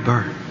kind of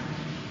bird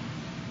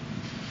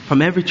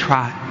from every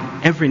tribe,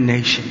 every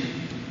nation.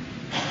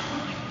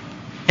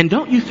 And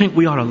don't you think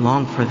we ought to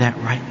long for that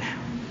right now?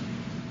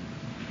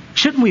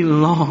 Shouldn't we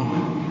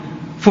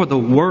long for the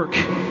work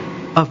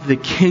of the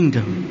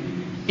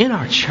kingdom in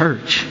our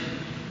church,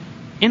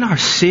 in our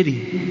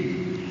city?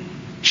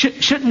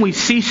 Shouldn't we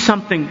see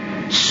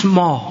something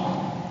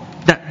small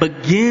that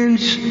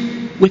begins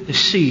with the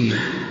seed,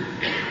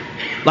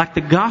 like the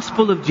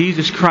gospel of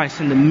Jesus Christ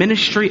and the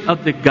ministry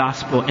of the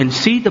gospel, and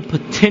see the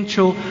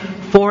potential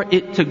for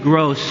it to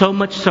grow so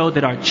much so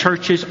that our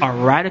churches are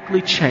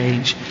radically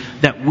changed,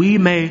 that we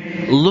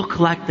may look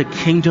like the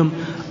kingdom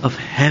of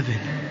heaven?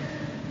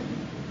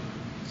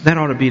 That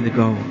ought to be the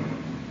goal.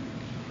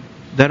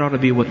 That ought to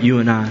be what you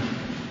and I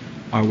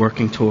are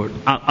working toward.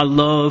 I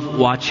love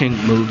watching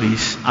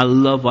movies.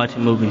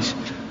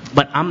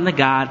 But I'm the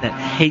guy that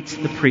hates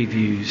the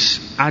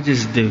previews. I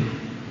just do,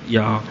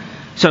 y'all.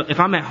 So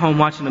if I'm at home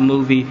watching a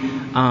movie,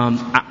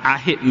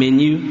 I hit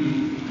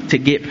menu to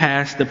get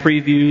past the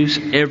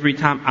previews every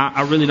time.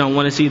 I really don't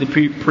want to see the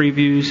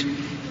previews.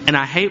 And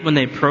I hate when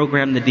they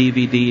program the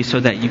DVD so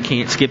that you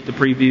can't skip the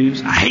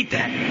previews. I hate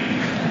that.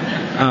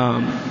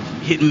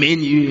 Hit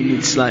menu and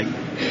it's like,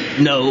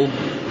 no.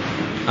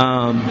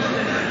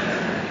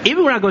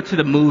 Even when I go to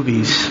the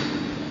movies,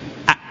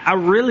 I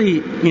really,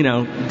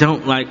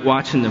 don't like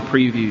watching the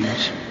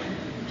previews.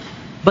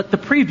 But the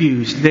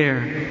previews,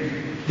 they're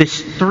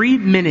this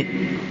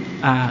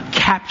 3-minute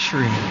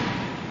capturing.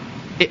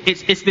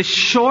 It's this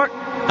short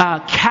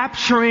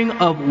capturing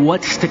of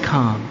what's to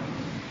come.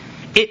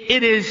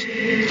 It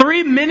is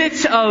 3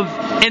 minutes of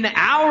an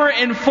hour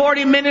and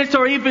 40 minutes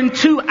or even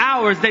 2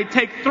 hours. They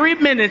take 3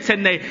 minutes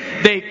and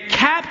they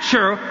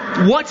capture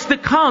what's to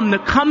come, the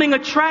coming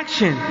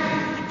attraction.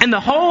 And the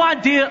whole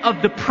idea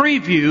of the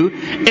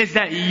preview is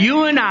that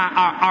you and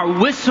our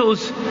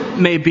whistles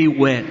may be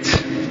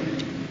wet.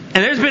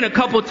 And there's been a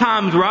couple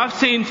times where I've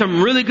seen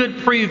some really good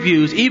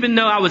previews, even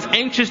though I was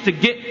anxious to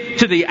get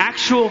to the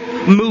actual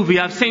movie.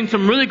 I've seen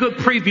some really good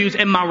previews,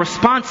 and my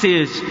response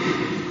is,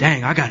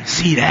 dang, I gotta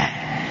see that.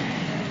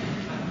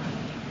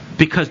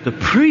 Because the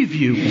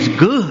preview is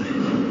good.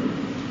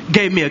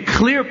 Gave me a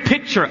clear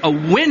picture, a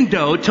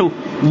window to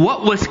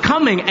what was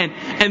coming.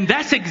 And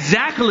that's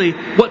exactly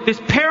what this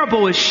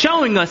parable is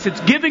showing us.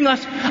 It's giving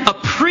us a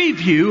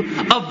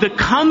preview of the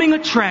coming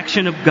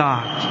attraction of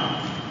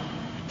God.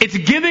 It's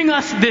giving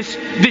us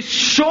this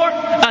short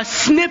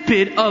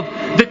snippet of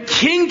the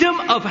kingdom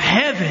of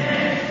heaven.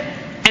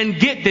 And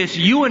get this,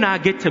 you and I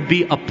get to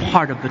be a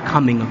part of the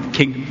coming of the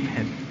kingdom of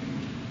heaven.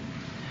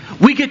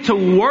 We get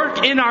to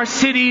work in our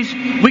cities.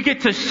 We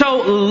get to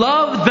so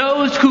love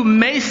those who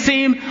may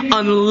seem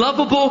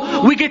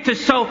unlovable. We get to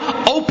so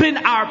open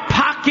our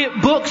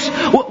pocketbooks.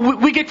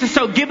 We get to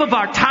so give of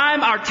our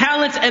time, our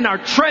talents, and our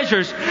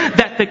treasures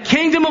that the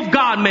kingdom of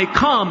God may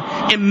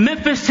come in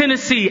Memphis,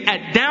 Tennessee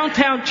at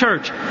Downtown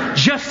Church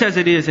just as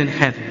it is in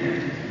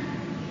heaven.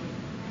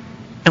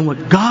 And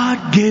what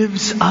God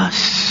gives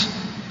us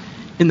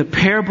in the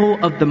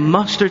parable of the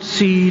mustard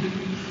seed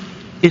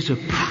is a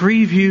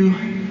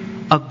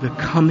preview of the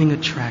coming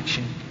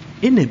attraction.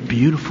 Isn't it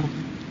beautiful?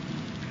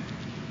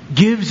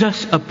 Gives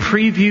us a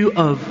preview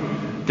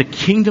of the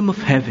kingdom of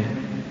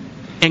heaven.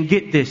 And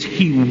get this,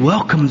 He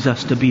welcomes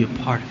us to be a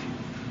part of it.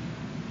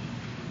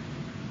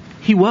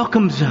 He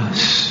welcomes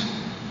us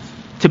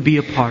to be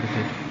a part of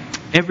it.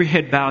 Every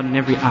head bowed and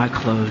every eye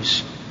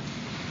closed.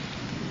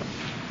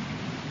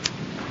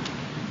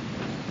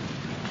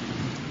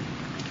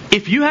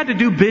 If you had to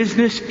do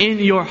business in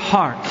your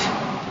heart,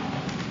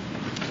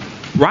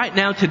 right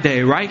now,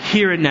 today, right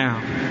here and now,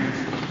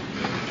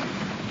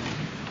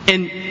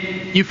 and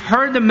you've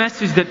heard the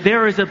message that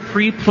there is a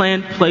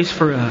pre-planned place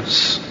for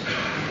us,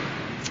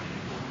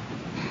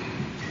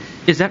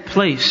 is that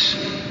place,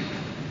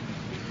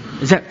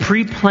 is that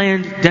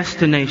pre-planned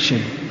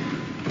destination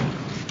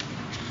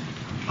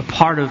a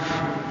part of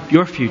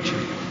your future?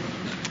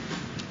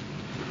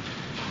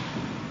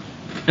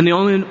 And the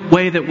only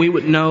way that we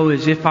would know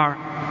is if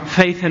our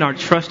faith and our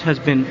trust has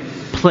been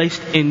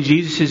placed in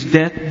Jesus'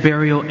 death,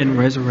 burial, and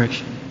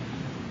resurrection.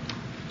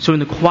 So in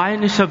the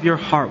quietness of your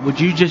heart, would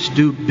you just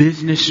do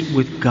business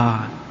with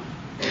God?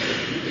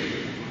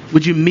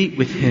 Would you meet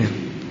with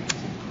Him?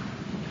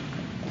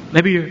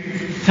 Maybe you're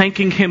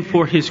thanking Him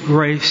for His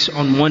grace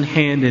on one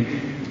hand, and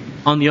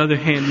on the other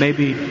hand,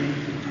 maybe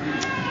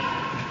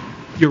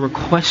you're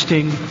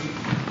requesting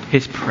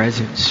His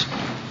presence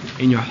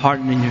in your heart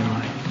and in your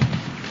life.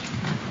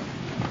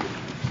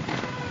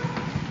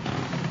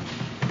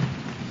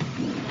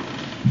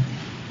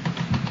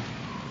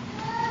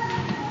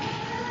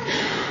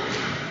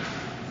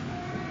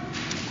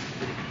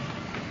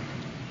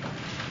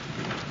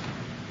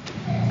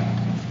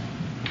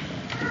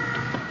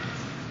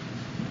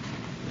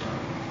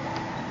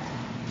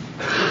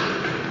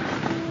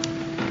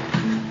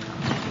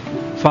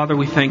 Father,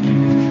 we thank you.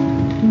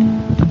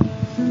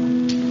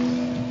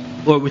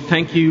 Lord, we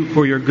thank you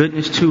for your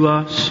goodness to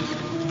us.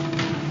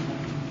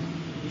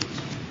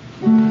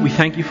 We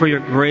thank you for your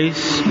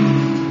grace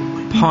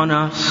upon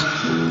us.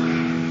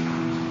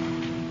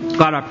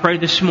 God, I pray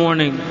this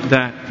morning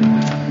that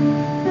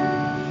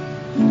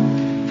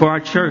for our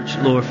church,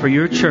 Lord, for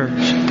your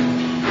church,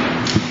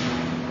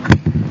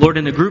 Lord,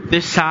 in a group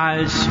this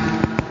size,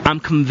 I'm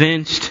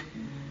convinced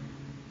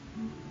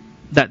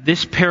that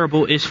this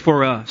parable is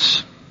for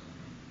us.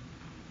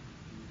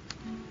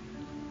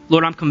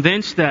 Lord, I'm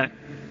convinced that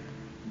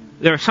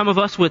there are some of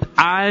us with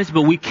eyes,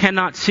 but we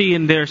cannot see,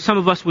 and there are some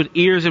of us with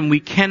ears, and we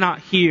cannot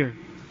hear.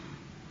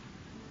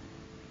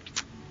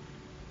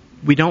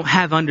 We don't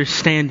have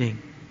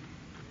understanding.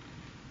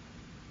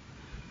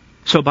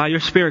 So by your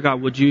Spirit,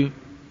 God, would you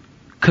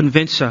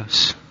convince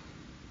us?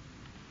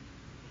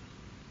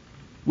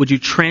 Would you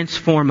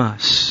transform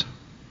us?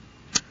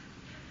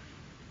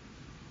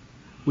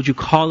 Would you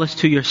call us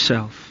to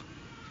yourself?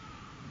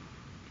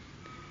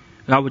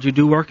 God, would you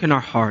do work in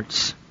our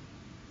hearts?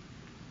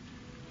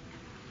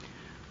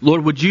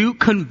 Lord, would you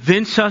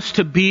convince us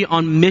to be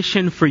on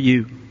mission for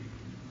you?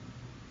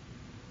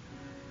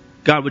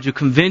 God, would you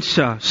convince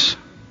us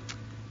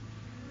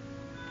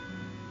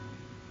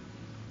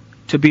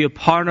to be a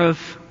part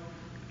of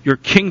your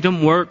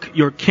kingdom work,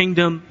 your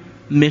kingdom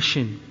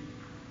mission?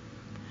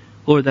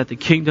 Lord, that the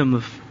kingdom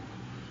of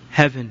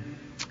heaven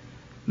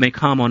may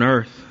come on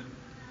earth,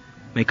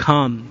 may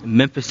come in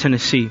Memphis,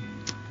 Tennessee,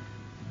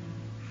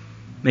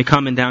 may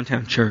come in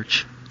Downtown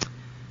Church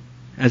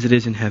as it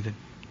is in heaven.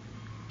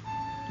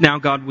 Now,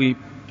 God, we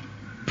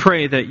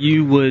pray that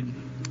you would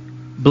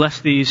bless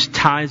these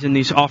tithes and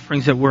these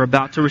offerings that we're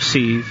about to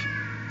receive.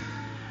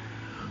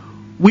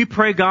 We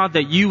pray, God,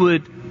 that you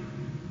would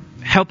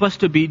help us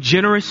to be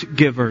generous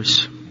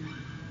givers.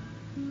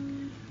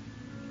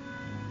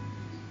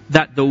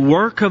 That the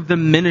work of the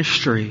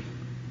ministry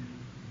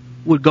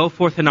would go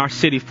forth in our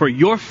city for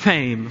your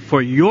fame,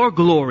 for your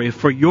glory,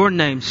 for your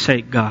name's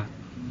sake, God.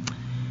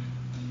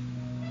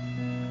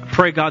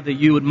 Pray, God, that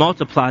you would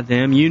multiply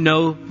them. You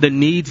know the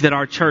needs that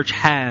our church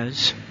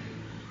has.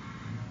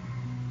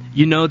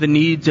 You know the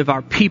needs of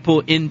our people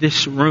in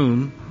this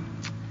room.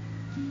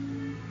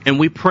 And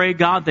we pray,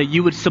 God, that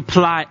you would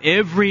supply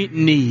every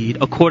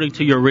need according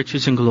to your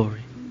riches and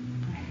glory.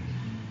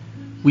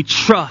 We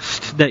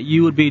trust that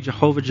you would be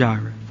Jehovah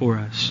Jireh for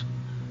us.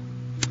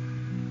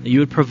 That you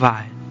would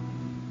provide.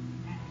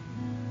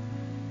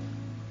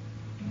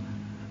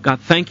 God,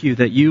 thank you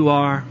that you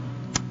are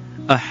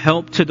a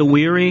help to the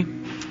weary.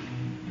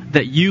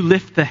 That you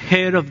lift the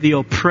head of the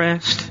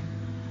oppressed.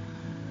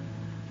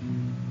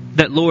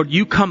 That, Lord,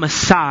 you come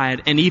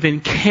aside and even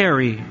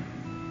carry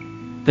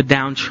the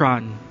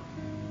downtrodden.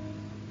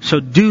 So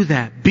do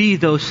that. Be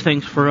those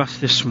things for us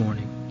this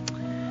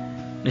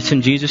morning. It's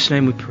in Jesus'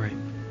 name we pray.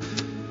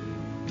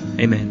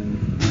 Amen.